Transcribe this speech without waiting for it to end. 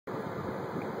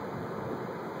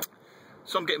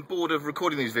So I'm getting bored of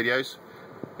recording these videos.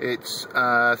 It's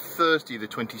Thursday the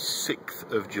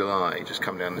 26th of July, just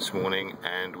come down this morning,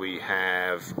 and we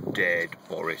have dead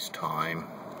Boris time.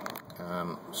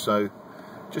 So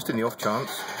just in the off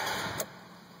chance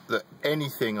that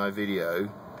anything I video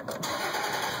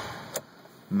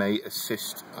may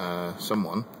assist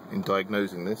someone in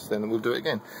diagnosing this, then we'll do it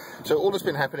again. So all that's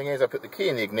been happening is I put the key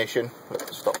in the ignition,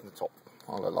 stop in the top,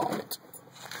 I'll alarm it.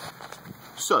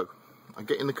 So I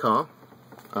get in the car,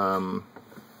 unalarm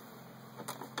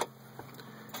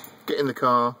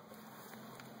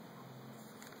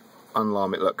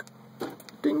it, look,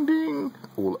 ding ding,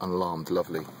 all unalarmed,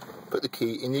 lovely. Put the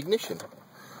key in the ignition.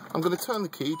 I'm going to turn the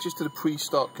key just to the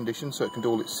pre-start condition so it can do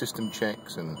all its system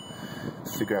checks and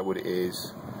figure out what it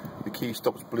is. The key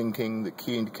stops blinking, the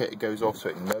key indicator goes off so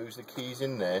it knows the key's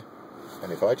in there,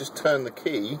 and if I just turn the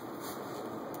key,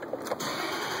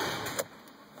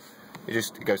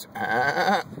 it goes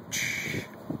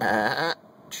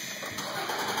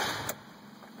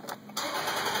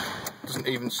doesn't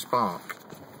even spark.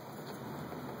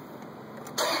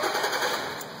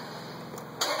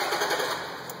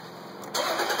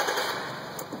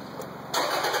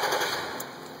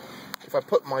 If I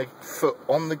put my foot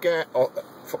on the gas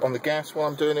while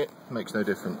I'm doing it, makes no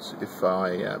difference. If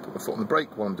I put my foot on the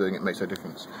brake while I'm doing it, makes no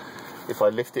difference. If I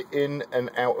lift it in and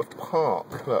out of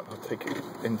park, look, I'll take it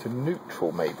into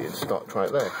neutral maybe and try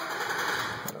it there.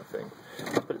 Nothing.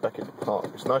 Put it back into park.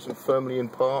 It's nice and firmly in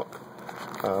park.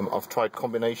 I've tried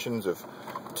combinations of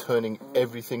turning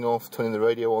everything off, turning the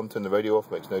radio on, turning the radio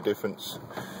off, makes no difference.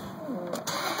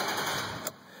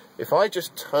 If I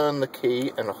just turn the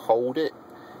key and hold it,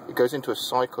 it goes into a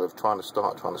cycle of trying to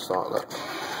start. Look.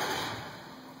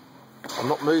 I'm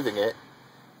not moving it.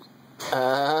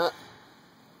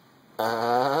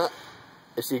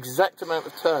 It's the exact amount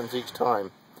of turns each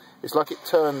time. It's like it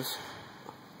turns.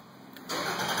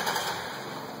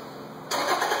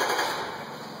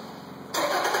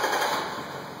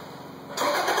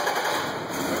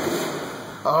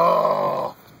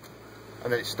 Oh!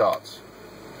 And then it starts.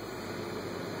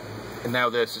 And now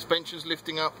the suspension's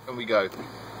lifting up and we go.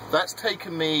 That's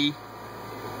taken me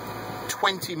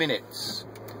 20 minutes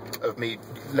of me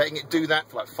letting it do that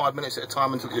for like 5 minutes at a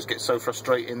time until it just gets so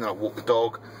frustrating. Then I walk the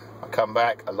dog, I come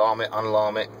back, alarm it,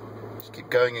 unalarm it, just keep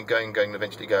going and going and going, and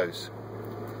eventually it goes.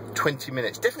 20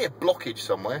 minutes, definitely a blockage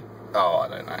somewhere. Oh, I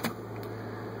don't know.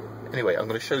 Anyway, I'm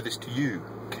going to show this to you,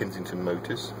 Kensington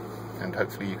Motors, and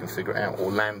hopefully you can figure it out. Or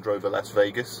Landrover Las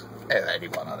Vegas,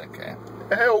 anyone, I don't care.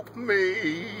 Help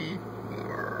me!